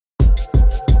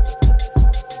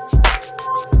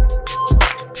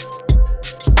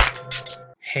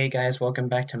Hey guys, welcome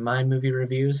back to my movie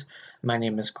reviews. My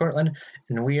name is Cortland,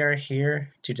 and we are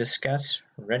here to discuss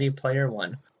Ready Player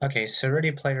One. Okay, so Ready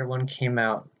Player One came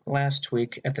out last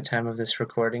week at the time of this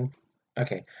recording.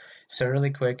 Okay, so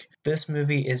really quick, this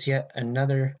movie is yet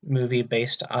another movie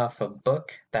based off a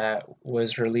book that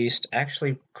was released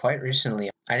actually quite recently.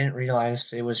 I didn't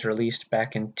realize it was released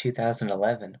back in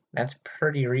 2011. That's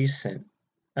pretty recent.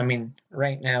 I mean,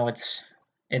 right now it's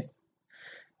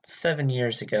 7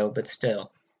 years ago, but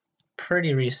still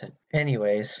pretty recent.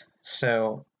 Anyways,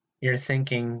 so you're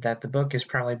thinking that the book is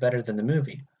probably better than the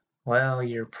movie. Well,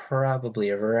 you're probably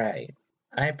right.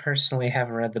 I personally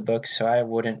haven't read the book, so I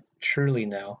wouldn't truly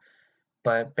know.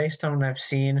 But based on what I've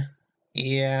seen,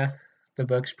 yeah, the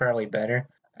book's probably better.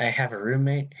 I have a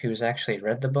roommate who's actually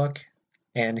read the book,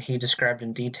 and he described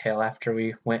in detail after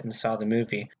we went and saw the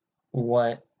movie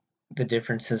what the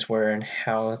differences were and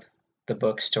how the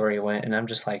book story went, and I'm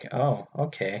just like, oh,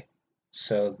 okay.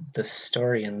 So the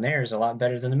story in there is a lot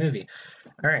better than the movie.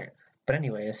 All right. But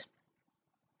anyways,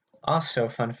 also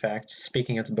fun fact,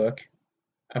 speaking of the book,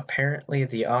 apparently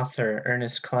the author,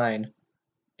 Ernest Cline,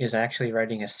 is actually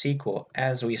writing a sequel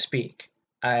as we speak.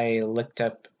 I looked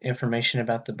up information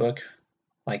about the book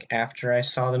like after I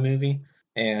saw the movie,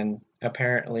 and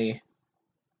apparently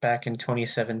back in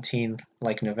 2017,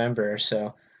 like November or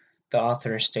so, the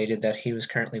author stated that he was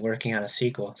currently working on a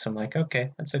sequel. So I'm like,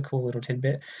 okay, that's a cool little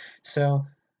tidbit. So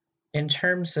in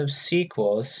terms of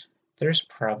sequels, there's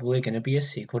probably going to be a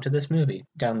sequel to this movie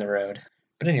down the road.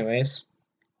 But anyways,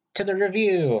 to the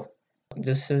review!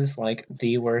 This is like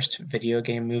the worst video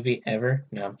game movie ever.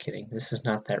 No, I'm kidding. This is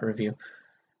not that review.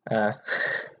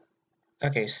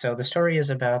 Okay, so the story is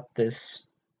about this,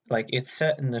 like, it's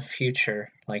set in the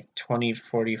future, like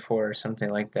 2044 or something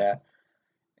like that.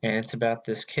 And it's about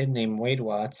this kid named Wade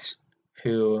Watts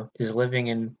who is living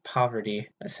in poverty,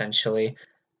 essentially,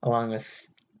 along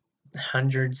with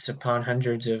hundreds upon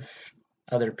hundreds of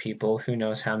other people, who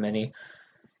knows how many,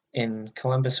 in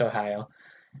Columbus, Ohio.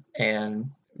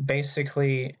 And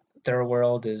basically, their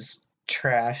world is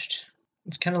trashed.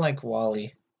 It's kind of like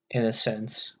WALL-E, in a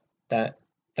sense, that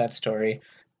story,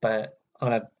 but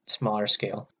on a smaller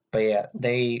scale. But yeah,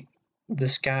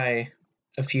 this guy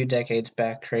a few decades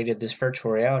back created this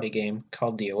virtual reality game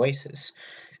called the OASIS.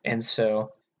 And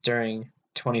so during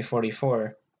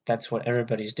 2044, that's what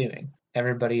everybody's doing.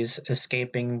 Everybody's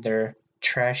escaping their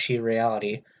trashy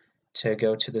reality to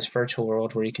go to this virtual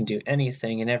world where you can do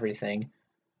anything and everything,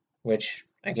 which,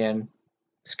 again,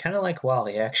 is kind of like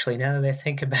WALL-E, actually. Now that I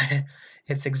think about it,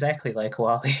 it's exactly like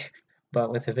WALL-E,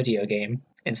 but with a video game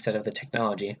instead of the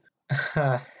technology.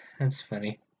 That's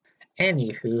funny.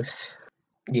 Anywho's,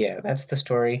 yeah, that's the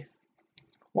story.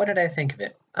 What did I think of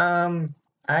it?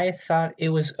 I thought it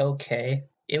was okay.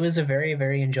 It was a very,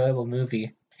 very enjoyable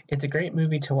movie. It's a great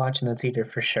movie to watch in the theater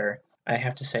for sure. I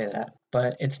have to say that.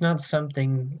 But it's not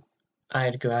something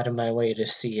I'd go out of my way to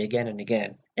see again and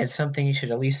again. It's something you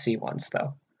should at least see once,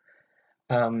 though.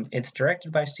 It's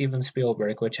directed by Steven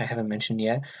Spielberg, which I haven't mentioned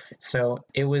yet. So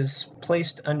it was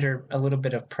placed under a little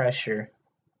bit of pressure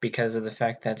because of the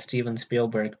fact that Steven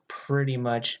Spielberg pretty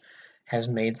much has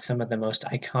made some of the most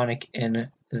iconic and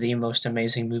the most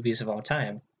amazing movies of all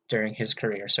time during his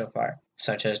career so far,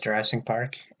 such as Jurassic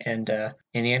Park and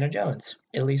Indiana Jones.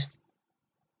 At least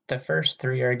the first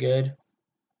three are good.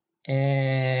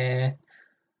 We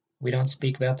don't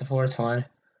speak about the fourth one.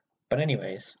 But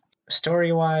anyways,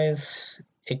 story-wise,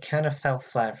 it kind of fell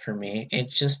flat for me. It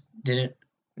just didn't,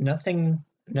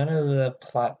 none of the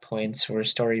plot points or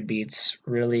story beats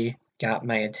really got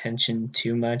my attention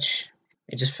too much.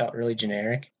 It just felt really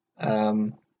generic.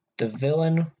 The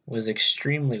villain was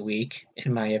extremely weak,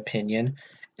 in my opinion,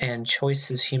 and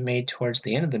choices he made towards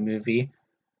the end of the movie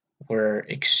were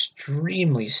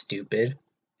extremely stupid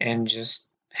and just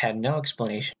had no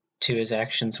explanation to his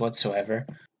actions whatsoever,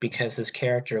 because his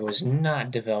character was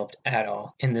not developed at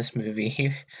all in this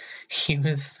movie. He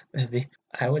was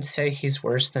I would say he's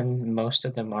worse than most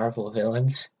of the Marvel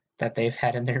villains that they've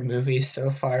had in their movies so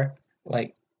far.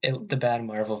 Like the bad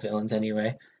Marvel villains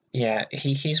anyway. Yeah,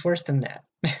 he's worse than that.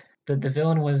 The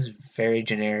villain was very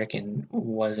generic and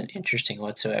wasn't interesting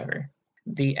whatsoever.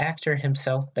 The actor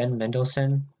himself, Ben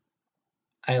Mendelsohn,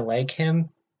 I like him,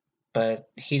 but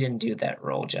he didn't do that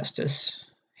role justice.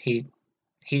 He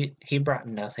brought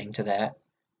nothing to that.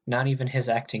 Not even his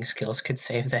acting skills could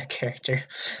save that character.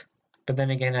 But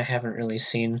then again, I haven't really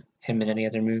seen him in any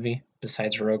other movie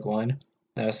besides Rogue One.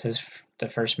 That was the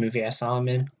first movie I saw him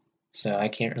in, so I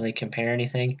can't really compare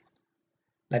anything.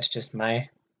 That's just my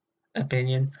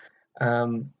opinion.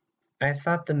 I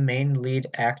thought the main lead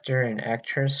actor and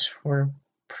actress were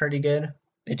pretty good.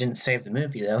 It didn't save the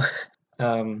movie, though.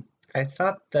 I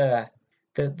thought the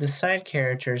side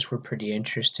characters were pretty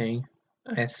interesting,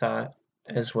 I thought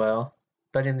as well.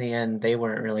 But in the end they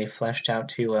weren't really fleshed out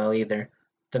too well either.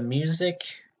 The music,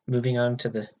 moving on to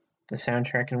the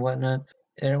soundtrack and whatnot,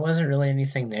 there wasn't really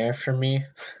anything there for me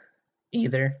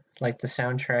either. Like the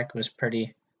soundtrack was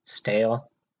pretty stale,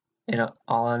 in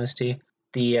all honesty.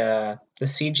 The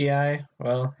CGI,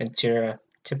 well, it's your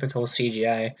typical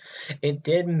CGI. It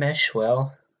did mesh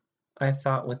well, I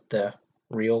thought, with the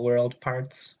real world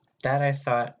parts. That I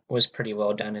thought was pretty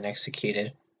well done and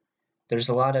executed. There's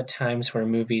a lot of times where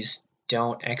movies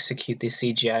don't execute the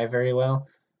CGI very well.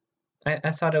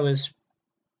 I thought it was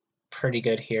pretty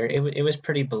good here. It was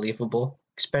pretty believable,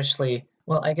 especially,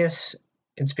 well, I guess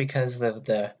it's because of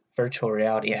the virtual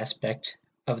reality aspect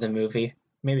of the movie.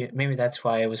 Maybe that's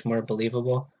why it was more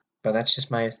believable, but that's just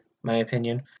my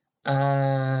opinion.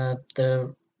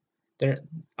 The there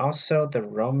also the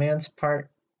romance part,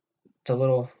 the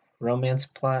little romance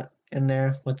plot in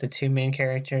there with the two main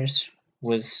characters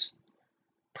was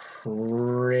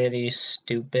pretty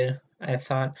stupid, I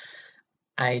thought.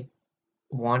 I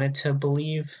wanted to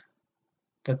believe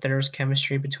that there was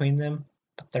chemistry between them,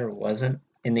 but there wasn't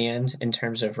in the end in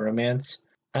terms of romance.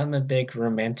 I'm a big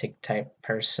romantic type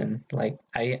person. Like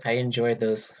I enjoy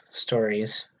those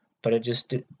stories, but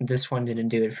this one didn't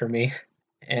do it for me.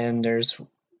 And there's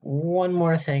one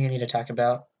more thing I need to talk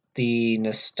about, the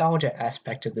nostalgia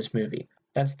aspect of this movie.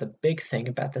 That's the big thing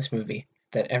about this movie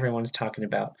that everyone's talking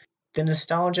about. The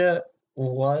nostalgia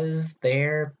was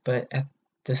there, but at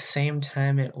the same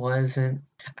time, it wasn't.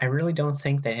 I really don't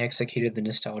think they executed the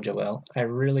nostalgia well. I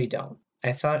really don't.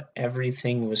 I thought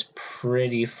everything was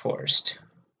pretty forced,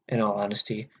 in all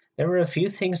honesty. There were a few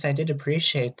things I did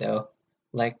appreciate, though.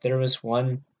 Like, there was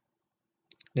one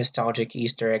nostalgic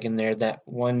Easter egg in there, that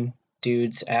one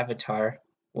dude's avatar,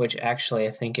 which actually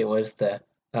I think it was the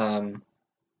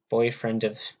boyfriend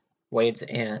of Wade's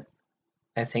aunt.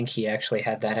 I think he actually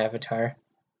had that avatar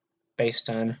based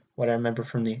on what I remember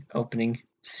from the opening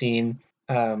scene.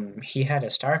 He had a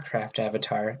StarCraft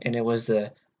avatar, and it was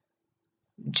the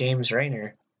James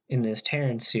Raynor in this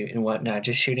Terran suit and whatnot,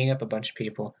 just shooting up a bunch of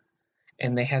people.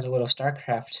 And they had a little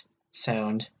StarCraft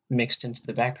sound mixed into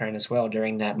the background as well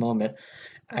during that moment.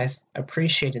 I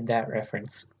appreciated that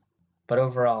reference, but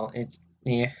overall,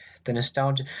 yeah, the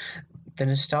nostalgia, the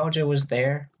nostalgia was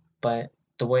there, but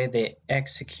the way they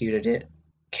executed it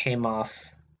came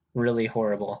off really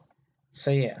horrible.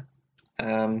 So yeah,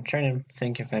 I'm trying to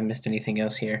think if I missed anything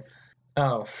else here.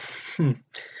 Oh,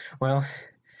 well,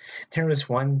 there was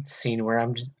one scene where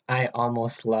I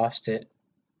almost lost it.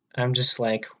 I'm just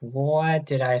like, what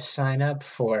did I sign up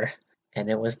for? And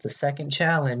it was the second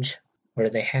challenge where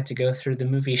they had to go through the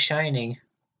movie Shining.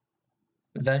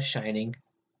 The Shining.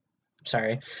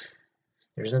 Sorry,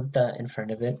 there's a the in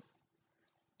front of it.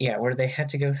 Yeah, where they had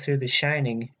to go through The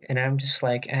Shining, and I'm just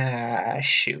like,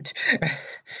 shoot.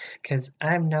 Because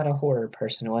I'm not a horror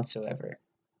person whatsoever.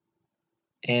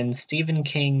 And Stephen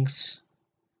King's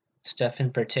stuff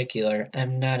in particular,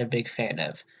 I'm not a big fan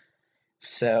of.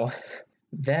 So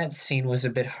that scene was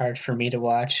a bit hard for me to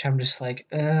watch. I'm just like,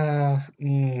 yeah,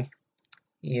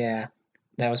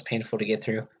 that was painful to get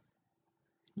through.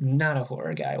 Not a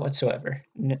horror guy whatsoever.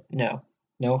 No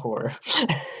horror.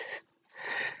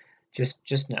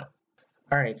 just no.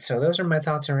 Alright, so those are my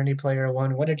thoughts on Ready Player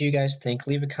One. What did you guys think?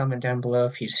 Leave a comment down below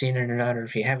if you've seen it or not, or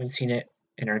if you haven't seen it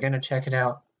and are gonna check it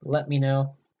out. Let me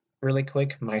know. Really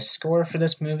quick, my score for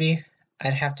this movie,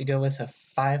 I'd have to go with a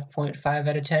 5.5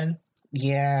 out of 10.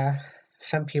 Yeah,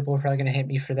 some people are probably gonna hate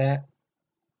me for that,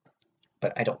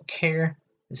 but I don't care.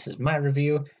 This is my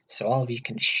review, so all of you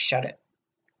can shut it.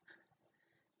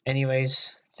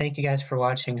 Anyways, thank you guys for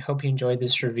watching. Hope you enjoyed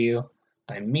this review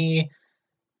by me,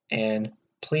 and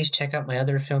please check out my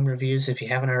other film reviews if you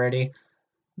haven't already.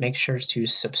 Make sure to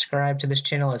subscribe to this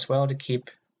channel as well to keep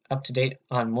up to date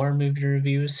on more movie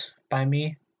reviews by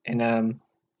me, and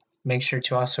make sure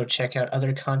to also check out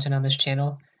other content on this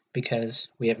channel, because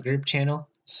we have a group channel,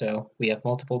 so we have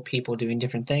multiple people doing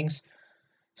different things,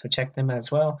 so check them out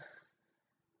as well.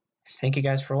 Thank you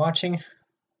guys for watching.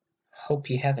 Hope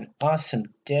you have an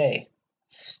awesome day.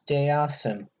 Stay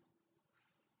awesome.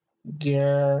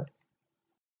 Yeah.